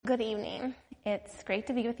Good evening. It's great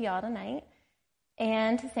to be with you all tonight.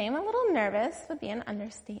 And to say I'm a little nervous would be an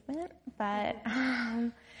understatement, but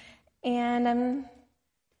I even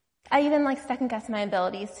second guess my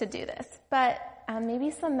abilities to do this. But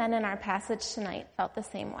maybe some men in our passage tonight felt the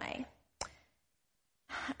same way.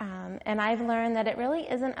 And I've learned that it really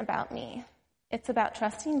isn't about me. It's about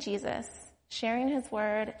trusting Jesus, sharing his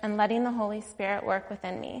word, and letting the Holy Spirit work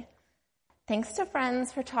within me. Thanks to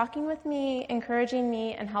friends for talking with me, encouraging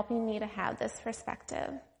me, and helping me to have this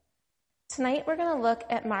perspective. Tonight we're going to look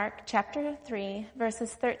at Mark chapter 3,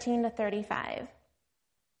 verses 13 to 35.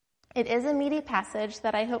 It is a meaty passage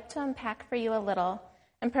that I hope to unpack for you a little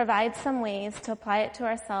and provide some ways to apply it to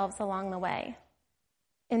ourselves along the way.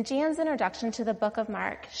 In Jan's introduction to the book of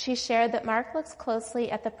Mark, she shared that Mark looks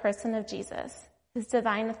closely at the person of Jesus, his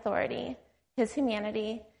divine authority, his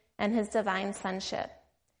humanity, and his divine sonship.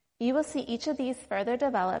 You will see each of these further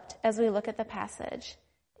developed as we look at the passage.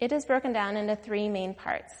 It is broken down into three main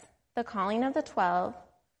parts: the calling of the 12,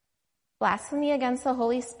 blasphemy against the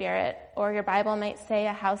Holy Spirit, or your Bible might say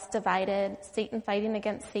a house divided, Satan fighting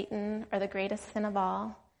against Satan, or the greatest sin of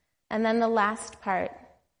all. And then the last part,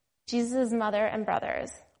 Jesus' mother and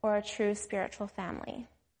brothers, or a true spiritual family.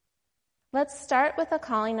 Let's start with the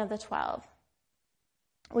calling of the 12.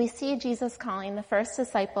 We see Jesus calling the first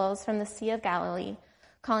disciples from the Sea of Galilee,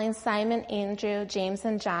 calling Simon, Andrew, James,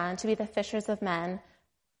 and John to be the fishers of men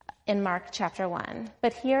in Mark chapter 1.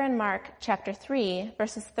 But here in Mark chapter 3,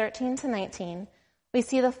 verses 13 to 19, we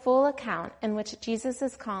see the full account in which Jesus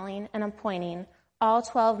is calling and appointing all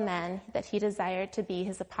 12 men that he desired to be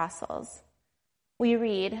his apostles. We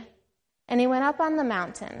read, "And he went up on the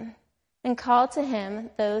mountain and called to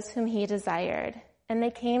him those whom he desired, and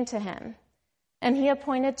they came to him. And he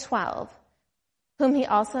appointed 12, whom he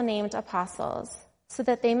also named apostles, so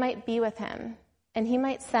that they might be with him, and he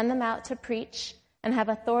might send them out to preach and have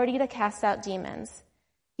authority to cast out demons.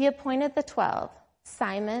 He appointed the 12,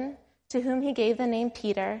 Simon, to whom he gave the name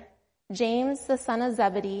Peter, James, the son of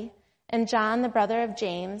Zebedee, and John, the brother of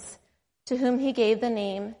James, to whom he gave the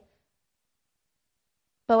name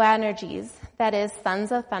Boanerges, that is,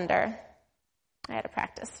 sons of thunder." I had to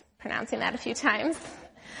practice pronouncing that a few times.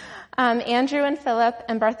 Andrew and Philip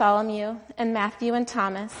and Bartholomew and Matthew and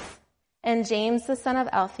Thomas, and James the son of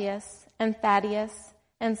Alphaeus, and Thaddeus,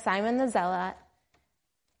 and Simon the Zealot,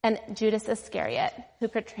 and Judas Iscariot, who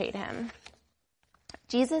betrayed him.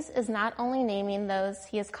 Jesus is not only naming those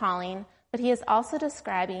he is calling, but he is also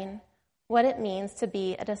describing what it means to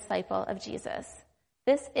be a disciple of Jesus.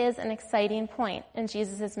 This is an exciting point in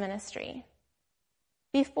Jesus' ministry.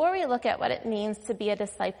 Before we look at what it means to be a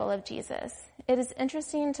disciple of Jesus, it is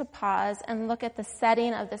interesting to pause and look at the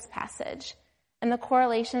setting of this passage and the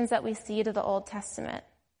correlations that we see to the Old Testament.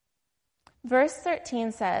 Verse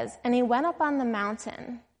 13 says, "And he went up on the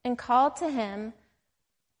mountain and called to him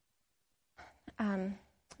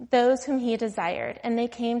those whom he desired, and they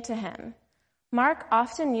came to him." Mark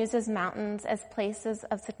often uses mountains as places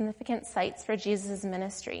of significant sites for Jesus'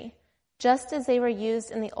 ministry, just as they were used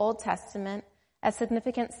in the Old Testament as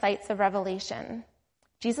significant sites of revelation.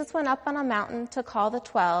 Jesus went up on a mountain to call the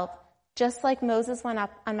 12, just like Moses went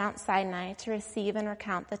up on Mount Sinai to receive and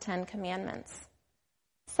recount the 10 Commandments.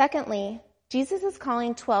 Secondly, Jesus is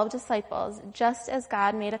calling 12 disciples just as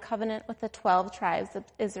God made a covenant with the 12 tribes of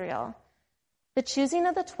Israel. The choosing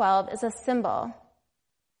of the 12 is a symbol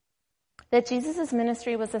that Jesus'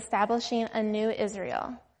 ministry was establishing a new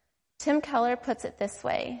Israel. Tim Keller puts it this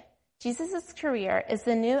way: Jesus' career is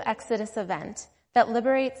the new Exodus event that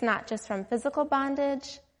liberates not just from physical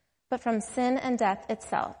bondage, but from sin and death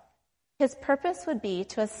itself. His purpose would be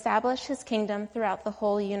to establish his kingdom throughout the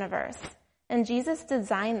whole universe. And Jesus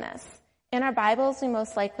designed this. In our Bibles, we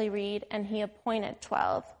most likely read, "And he appointed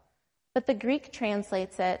 12." But the Greek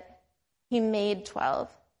translates it, "He made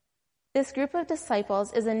 12." This group of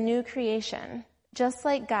disciples is a new creation, just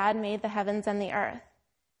like God made the heavens and the earth.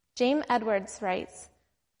 James Edwards writes,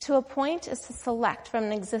 "To appoint is to select from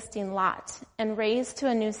an existing lot and raise to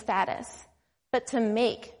a new status, but to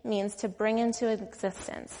make means to bring into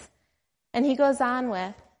existence." And he goes on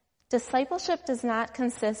with, "Discipleship does not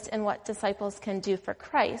consist in what disciples can do for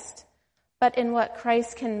Christ, but in what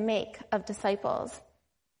Christ can make of disciples.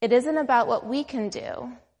 It isn't about what we can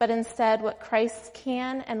do, but instead what Christ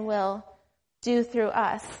can and will do through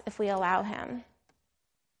us if we allow him."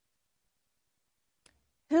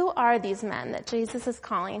 Who are these men that Jesus is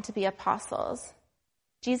calling to be apostles?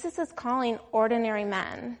 Jesus is calling ordinary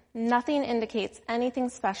men. Nothing indicates anything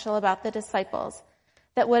special about the disciples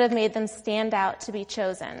that would have made them stand out to be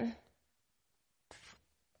chosen.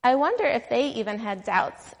 I wonder if they even had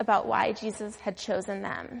doubts about why Jesus had chosen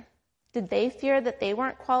them. Did they fear that they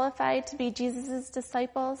weren't qualified to be Jesus'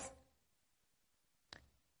 disciples?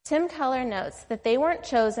 Tim Keller notes that they weren't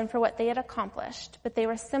chosen for what they had accomplished, but they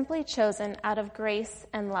were simply chosen out of grace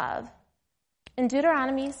and love. In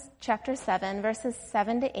Deuteronomy chapter 7, verses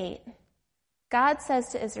 7 to 8, God says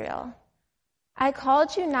to Israel, "I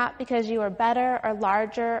called you not because you were better or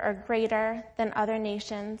larger or greater than other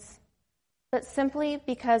nations, but simply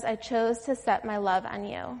because I chose to set my love on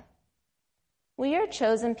you." We are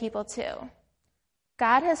chosen people too.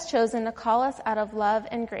 God has chosen to call us out of love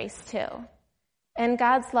and grace too. And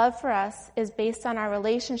God's love for us is based on our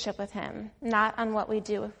relationship with him, not on what we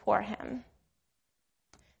do for him.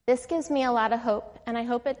 This gives me a lot of hope, and I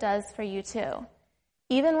hope it does for you too.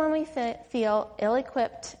 Even when we feel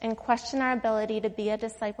ill-equipped and question our ability to be a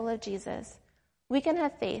disciple of Jesus, we can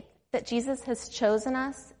have faith that Jesus has chosen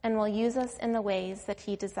us and will use us in the ways that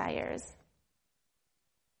he desires.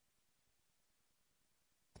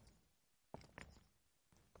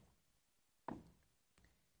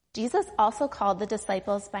 Jesus also called the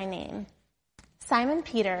disciples by name. Simon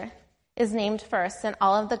Peter is named first in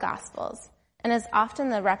all of the Gospels and is often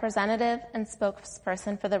the representative and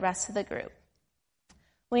spokesperson for the rest of the group.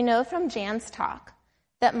 We know from Jan's talk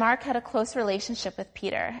that Mark had a close relationship with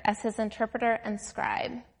Peter as his interpreter and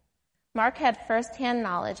scribe. Mark had firsthand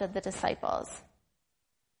knowledge of the disciples.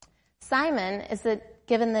 Simon is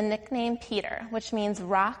given the nickname Peter, which means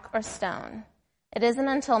rock or stone. It isn't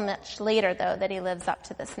until much later, though, that he lives up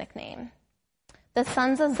to this nickname. The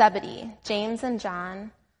sons of Zebedee, James and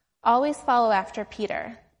John, always follow after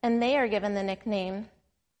Peter, and they are given the nickname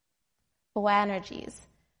Boanerges,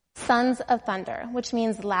 sons of thunder, which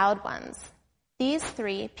means loud ones. These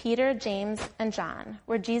three, Peter, James, and John,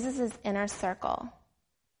 were Jesus' inner circle.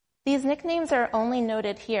 These nicknames are only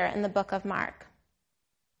noted here in the book of Mark,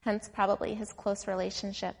 hence probably his close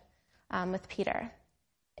relationship with Peter.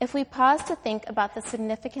 If we pause to think about the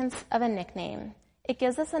significance of a nickname, it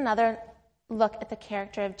gives us another look at the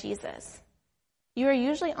character of Jesus. You are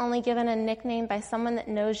usually only given a nickname by someone that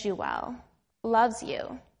knows you well, loves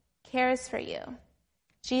you, cares for you.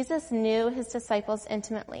 Jesus knew his disciples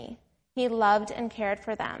intimately. He loved and cared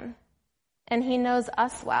for them. And he knows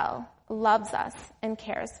us well, loves us, and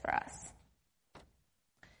cares for us.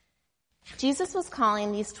 Jesus was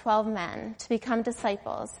calling these 12 men to become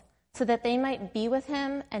disciples so that they might be with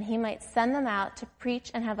him and he might send them out to preach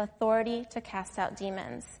and have authority to cast out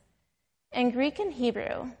demons. In Greek and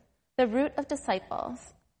Hebrew, the root of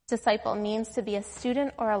disciple means to be a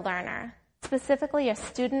student or a learner, specifically a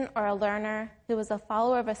student or a learner who was a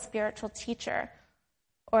follower of a spiritual teacher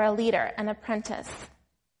or a leader, an apprentice.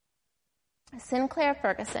 Sinclair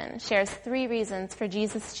Ferguson shares 3 reasons for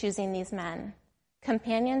Jesus choosing these men: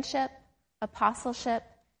 companionship, apostleship,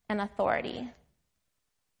 and authority.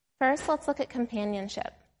 First, let's look at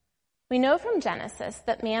companionship. We know from Genesis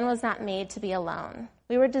that man was not made to be alone.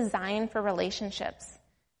 We were designed for relationships.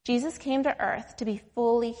 Jesus came to earth to be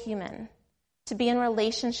fully human, to be in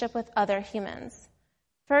relationship with other humans.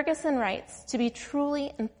 Ferguson writes, to be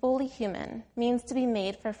truly and fully human means to be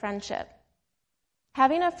made for friendship.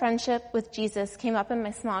 Having a friendship with Jesus came up in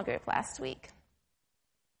my small group last week.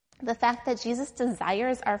 The fact that Jesus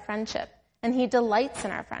desires our friendship and he delights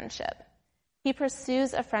in our friendship. He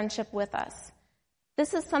pursues a friendship with us.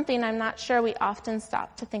 This is something I'm not sure we often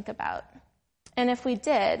stop to think about. And if we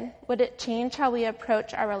did, would it change how we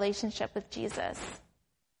approach our relationship with Jesus?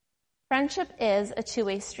 Friendship is a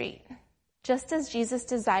two-way street. Just as Jesus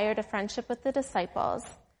desired a friendship with the disciples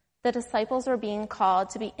were being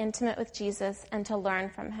called to be intimate with Jesus and to learn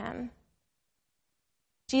from him.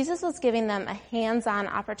 Jesus was giving them a hands-on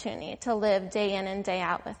opportunity to live day in and day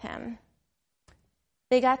out with him.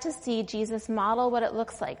 They got to see Jesus model what it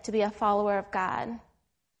looks like to be a follower of God.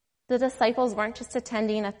 The disciples weren't just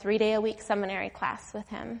attending a 3-day-a-week seminary class with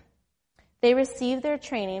him. They received their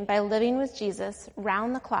training by living with Jesus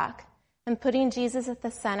round the clock and putting Jesus at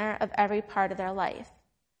the center of every part of their life.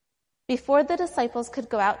 Before the disciples could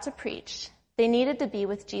go out to preach, they needed to be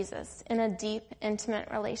with Jesus in a deep, intimate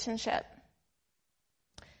relationship.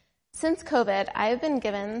 Since COVID, I have been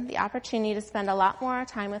given the opportunity to spend a lot more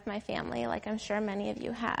time with my family, like I'm sure many of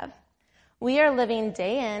you have. We are living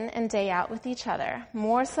day in and day out with each other,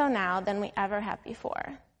 more so now than we ever have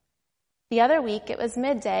before. The other week, it was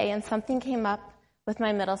midday, and something came up with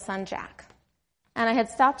my middle son, Jack. And I had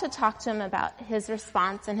stopped to talk to him about his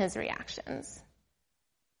response and his reactions.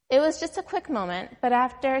 It was just a quick moment, but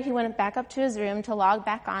after he went back up to his room to log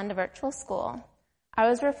back on to virtual school, I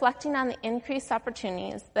was reflecting on the increased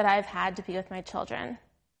opportunities that I've had to be with my children,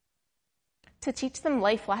 to teach them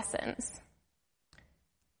life lessons,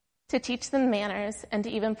 to teach them manners, and to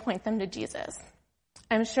even point them to Jesus.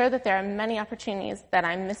 I'm sure that there are many opportunities that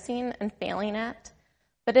I'm missing and failing at,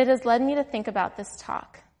 but it has led me to think about this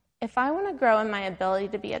talk. If I want to grow in my ability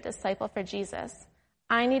to be a disciple for Jesus,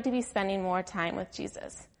 I need to be spending more time with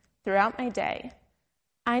Jesus throughout my day.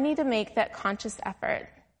 I need to make that conscious effort,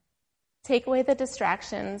 take away the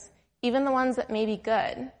distractions, even the ones that may be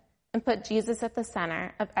good, and put Jesus at the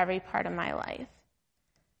center of every part of my life.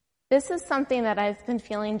 This is something that I've been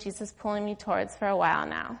feeling Jesus pulling me towards for a while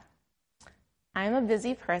now. I'm a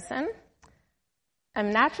busy person.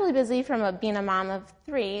 I'm naturally busy from being a mom of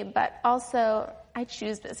 3, but also I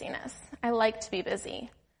choose busyness. I like to be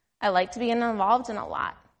busy. I like to be involved in a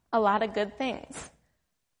lot of good things.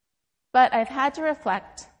 But I've had to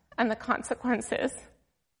reflect on the consequences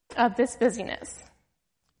of this busyness.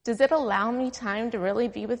 Does it allow me time to really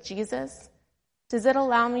be with Jesus? Does it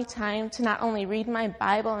allow me time to not only read my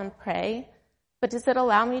Bible and pray, but does it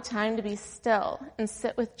allow me time to be still and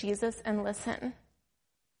sit with Jesus and listen?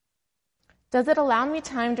 Does it allow me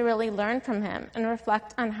time to really learn from him and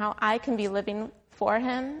reflect on how I can be living for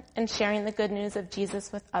him and sharing the good news of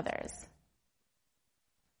Jesus with others?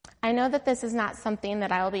 I know that this is not something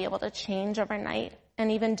that I will be able to change overnight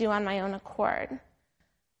and even do on my own accord.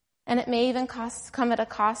 And it may even come at a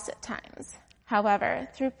cost at times. However,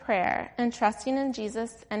 through prayer and trusting in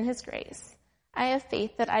Jesus and his grace, I have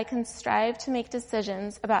faith that I can strive to make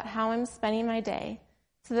decisions about how I'm spending my day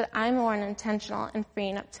so that I'm more intentional in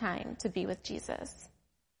freeing up time to be with Jesus.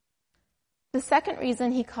 The second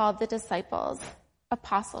reason he called the disciples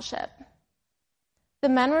apostleship. The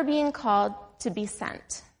men were being called to be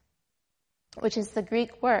sent, which is the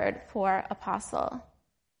Greek word for apostle.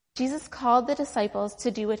 Jesus called the disciples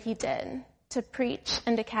to do what he did, to preach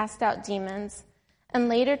and to cast out demons, and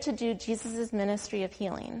later to do Jesus' ministry of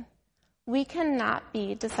healing. We cannot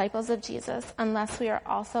be disciples of Jesus unless we are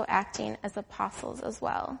also acting as apostles as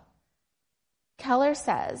well. Keller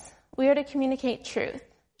says, we are to communicate truth,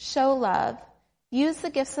 show love, use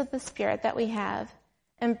the gifts of the Spirit that we have,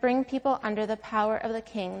 and bring people under the power of the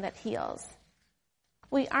King that heals.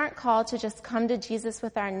 We aren't called to just come to Jesus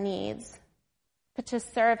with our needs, but to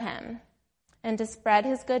serve him and to spread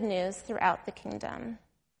his good news throughout the kingdom.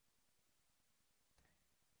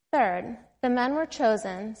 Third, the men were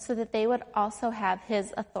chosen so that they would also have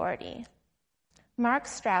his authority. Mark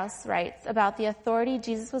Strauss writes about the authority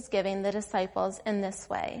Jesus was giving the disciples in this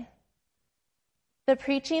way. The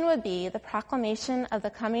preaching would be the proclamation of the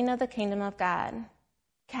coming of the kingdom of God.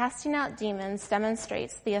 Casting out demons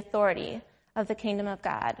demonstrates the authority of the kingdom of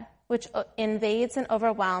God, which invades and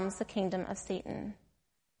overwhelms the kingdom of Satan.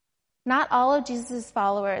 Not all of Jesus'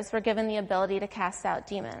 followers were given the ability to cast out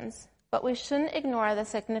demons, but we shouldn't ignore the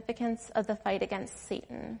significance of the fight against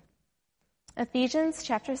Satan. Ephesians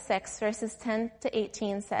chapter 6, verses 10 to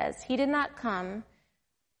 18 says, he did not come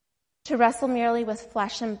to wrestle merely with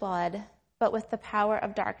flesh and blood, but with the power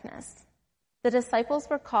of darkness. The disciples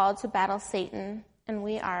were called to battle Satan, and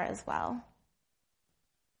we are as well.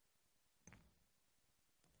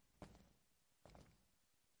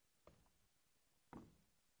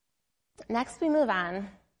 Next, we move on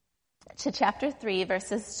to chapter 3,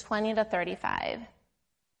 verses 20 to 35.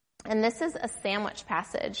 And this is a sandwich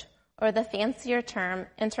passage, or the fancier term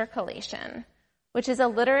intercalation, which is a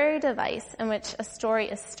literary device in which a story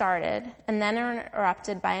is started and then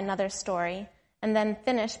interrupted by another story, and then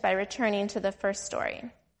finished by returning to the first story.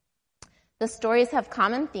 The stories have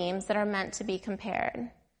common themes that are meant to be compared.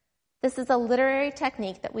 This is a literary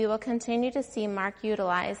technique that we will continue to see Mark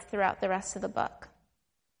utilize throughout the rest of the book.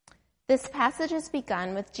 This passage is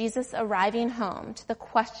begun with Jesus arriving home to the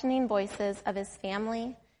questioning voices of his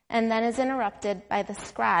family, and then is interrupted by the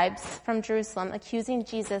scribes from Jerusalem accusing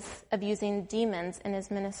Jesus of using demons in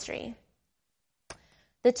his ministry.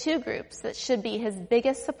 The two groups that should be his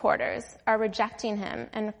biggest supporters are rejecting him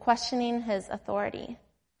and questioning his authority.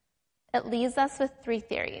 It leaves us with 3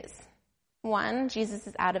 theories. 1, Jesus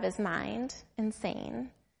is out of his mind,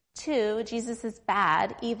 insane. 2, Jesus is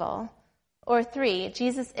bad, evil. Or 3,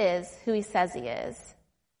 Jesus is who he says he is.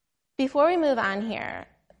 Before we move on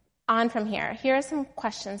from here, here are some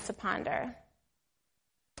questions to ponder.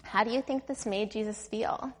 How do you think this made Jesus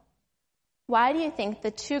feel? Why do you think the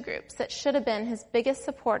two groups that should have been his biggest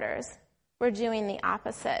supporters were doing the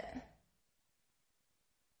opposite?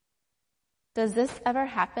 Does this ever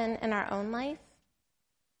happen in our own life?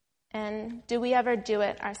 And do we ever do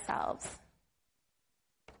it ourselves?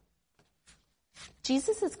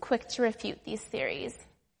 Jesus is quick to refute these theories.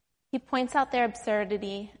 He points out their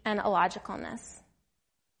absurdity and illogicalness.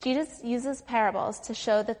 Jesus uses parables to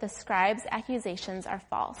show that the scribes' accusations are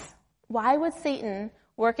false. Why would Satan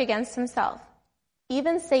work against himself?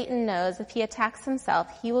 Even Satan knows if he attacks himself,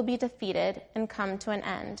 he will be defeated and come to an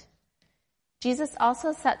end. Jesus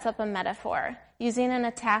also sets up a metaphor using an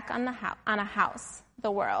attack on a house, the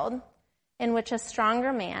world, in which a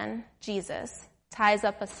stronger man, Jesus, ties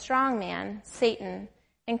up a strong man, Satan,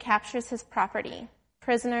 and captures his property,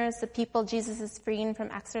 prisoners, the people Jesus is freeing from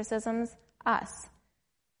exorcisms, us.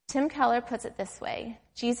 Tim Keller puts it this way: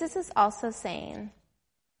 Jesus is also saying,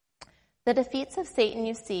 the defeats of Satan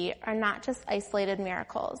you see are not just isolated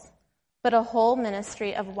miracles, but a whole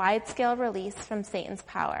ministry of wide-scale release from Satan's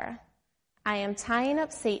power. I am tying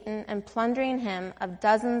up Satan and plundering him of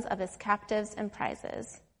dozens of his captives and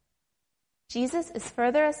prizes. Jesus is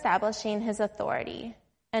further establishing his authority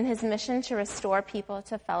and his mission to restore people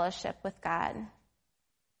to fellowship with God.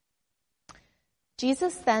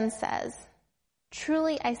 Jesus then says,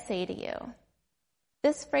 "Truly I say to you."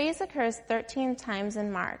 This phrase occurs 13 times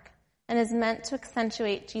in Mark and is meant to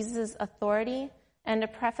accentuate Jesus' authority and to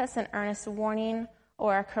preface an earnest warning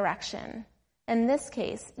or a correction. In this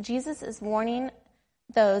case, Jesus is warning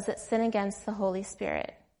those that sin against the Holy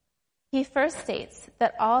Spirit. He first states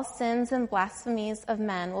that all sins and blasphemies of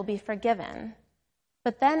men will be forgiven,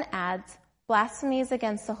 but then adds, blasphemies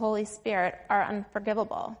against the Holy Spirit are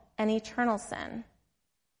unforgivable, an eternal sin.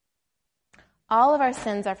 All of our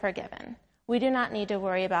sins are forgiven. We do not need to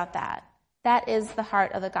worry about that. That is the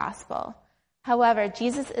heart of the gospel. However,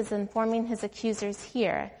 Jesus is informing his accusers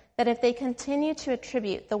here that if they continue to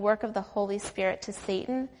attribute the work of the Holy Spirit to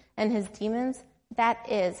Satan and his demons, that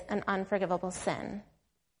is an unforgivable sin.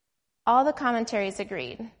 All the commentaries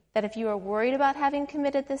agreed that if you are worried about having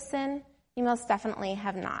committed this sin, you most definitely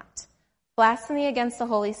have not. Blasphemy against the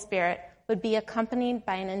Holy Spirit would be accompanied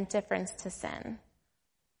by an indifference to sin.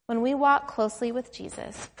 When we walk closely with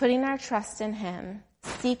Jesus, putting our trust in him,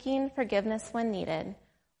 seeking forgiveness when needed,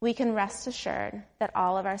 we can rest assured that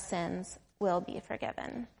all of our sins will be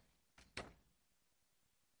forgiven.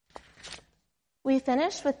 We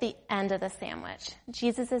finish with the end of the sandwich,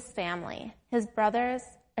 Jesus' family, his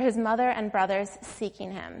mother and brothers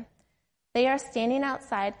seeking him. They are standing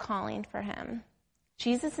outside calling for him.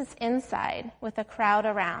 Jesus is inside with a crowd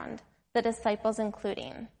around, the disciples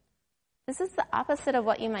including. This is the opposite of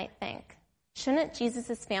what you might think. Shouldn't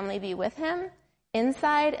Jesus' family be with him,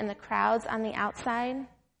 inside, and the crowds on the outside?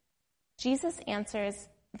 Jesus answers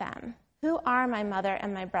them, "Who are my mother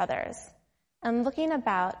and my brothers?" And looking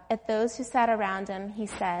about at those who sat around him, he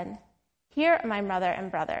said, "Here are my mother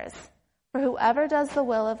and brothers. For whoever does the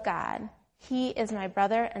will of God, he is my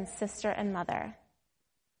brother and sister and mother."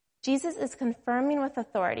 Jesus is confirming with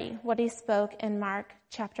authority what he spoke in Mark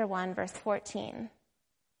chapter 1, verse 14.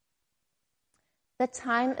 The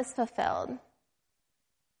time is fulfilled,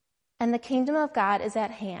 and the kingdom of God is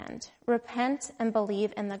at hand. Repent and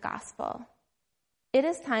believe in the gospel. It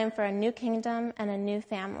is time for a new kingdom and a new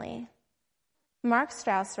family. Mark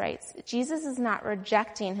Strauss writes, Jesus is not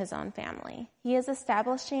rejecting his own family. He is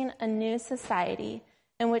establishing a new society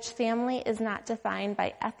in which family is not defined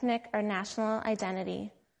by ethnic or national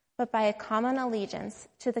identity, but by a common allegiance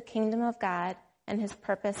to the kingdom of God and his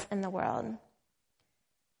purpose in the world.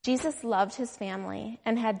 Jesus loved his family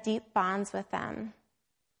and had deep bonds with them.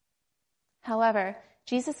 However,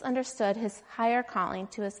 Jesus understood his higher calling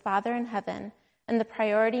to his Father in heaven and the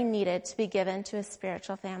priority needed to be given to his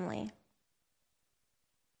spiritual family.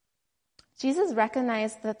 Jesus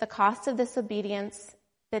recognized that the cost of this obedience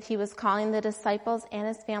that he was calling the disciples and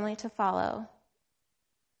his family to follow.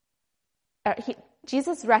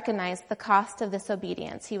 Jesus recognized the cost of this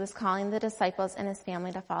obedience he was calling the disciples and his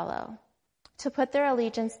family to follow, to put their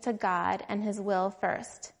allegiance to God and his will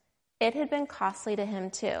first. It had been costly to him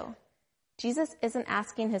too. Jesus isn't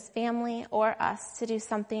asking his family or us to do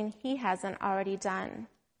something he hasn't already done.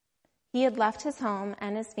 He had left his home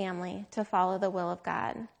and his family to follow the will of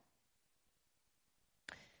God.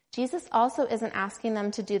 Jesus also isn't asking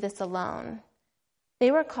them to do this alone.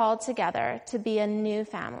 They were called together to be a new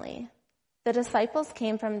family. The disciples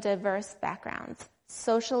came from diverse backgrounds,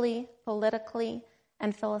 socially, politically,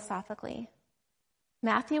 and philosophically.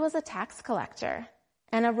 Matthew was a tax collector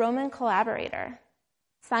and a Roman collaborator.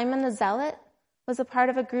 Simon the Zealot was a part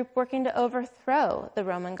of a group working to overthrow the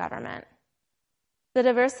Roman government. The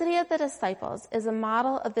diversity of the disciples is a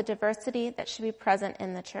model of the diversity that should be present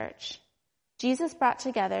in the church. Jesus brought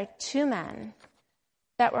together two men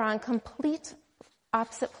that were on complete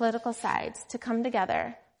opposite political sides to come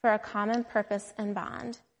together for a common purpose and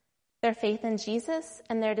bond, their faith in Jesus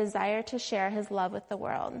and their desire to share his love with the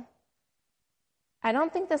world. I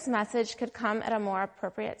don't think this message could come at a more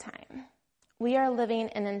appropriate time. We are living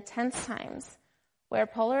in intense times where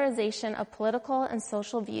polarization of political and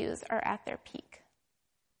social views are at their peak.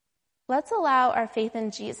 Let's allow our faith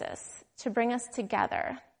in Jesus to bring us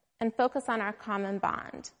together and focus on our common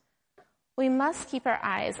bond. We must keep our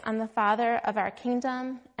eyes on the Father of our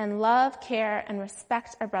kingdom and love, care, and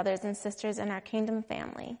respect our brothers and sisters in our kingdom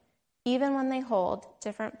family, even when they hold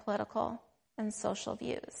different political and social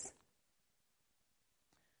views.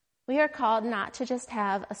 We are called not to just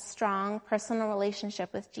have a strong personal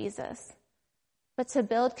relationship with Jesus, but to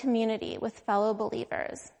build community with fellow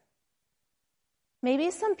believers.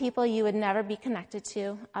 Maybe some people you would never be connected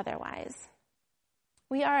to otherwise.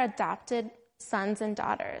 We are adopted sons and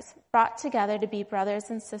daughters, brought together to be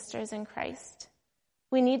brothers and sisters in Christ.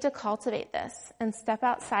 We need to cultivate this and step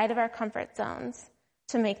outside of our comfort zones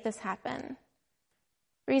to make this happen.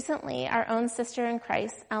 Recently, our own sister in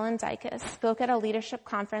Christ, Ellen Dykus, spoke at a leadership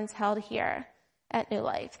conference held here at New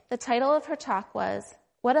Life. The title of her talk was,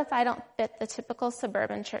 "What if I don't fit the typical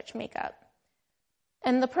suburban church makeup?"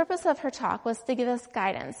 And the purpose of her talk was to give us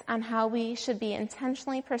guidance on how we should be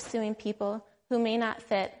intentionally pursuing people who may not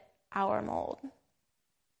fit our mold.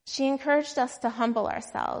 She encouraged us to humble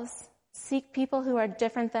ourselves, seek people who are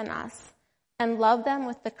different than us, and love them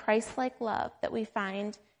with the Christ-like love that we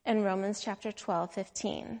find in Romans chapter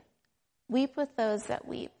 12:15. Weep with those that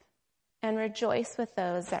weep, and rejoice with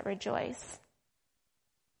those that rejoice.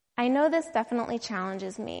 I know this definitely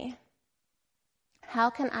challenges me. How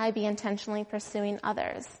can I be intentionally pursuing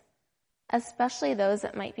others, especially those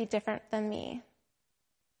that might be different than me?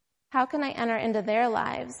 How can I enter into their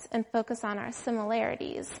lives and focus on our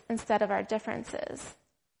similarities instead of our differences?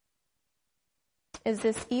 Is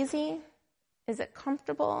this easy? Is it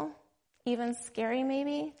comfortable? Even scary,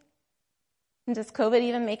 maybe? And does COVID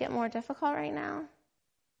even make it more difficult right now?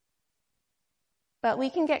 But we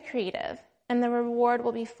can get creative, and the reward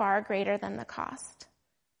will be far greater than the cost.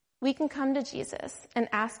 We can come to Jesus and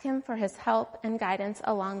ask him for his help and guidance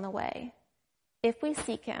along the way. If we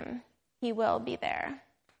seek him, he will be there.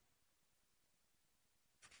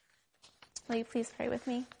 Will you please pray with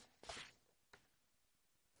me?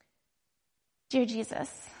 Dear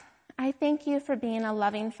Jesus, I thank you for being a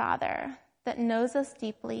loving Father that knows us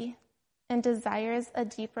deeply and desires a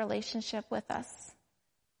deep relationship with us.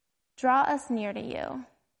 Draw us near to you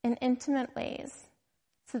in intimate ways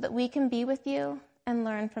so that we can be with you and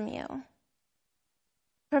learn from you.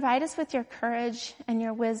 Provide us with your courage and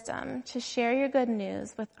your wisdom to share your good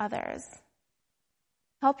news with others.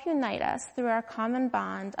 Help unite us through our common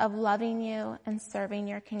bond of loving you and serving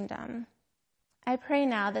your kingdom. I pray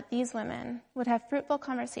now that these women would have fruitful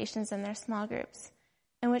conversations in their small groups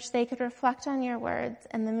in which they could reflect on your words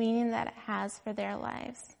and the meaning that it has for their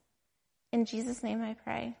lives. In Jesus' name I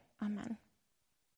pray. Amen.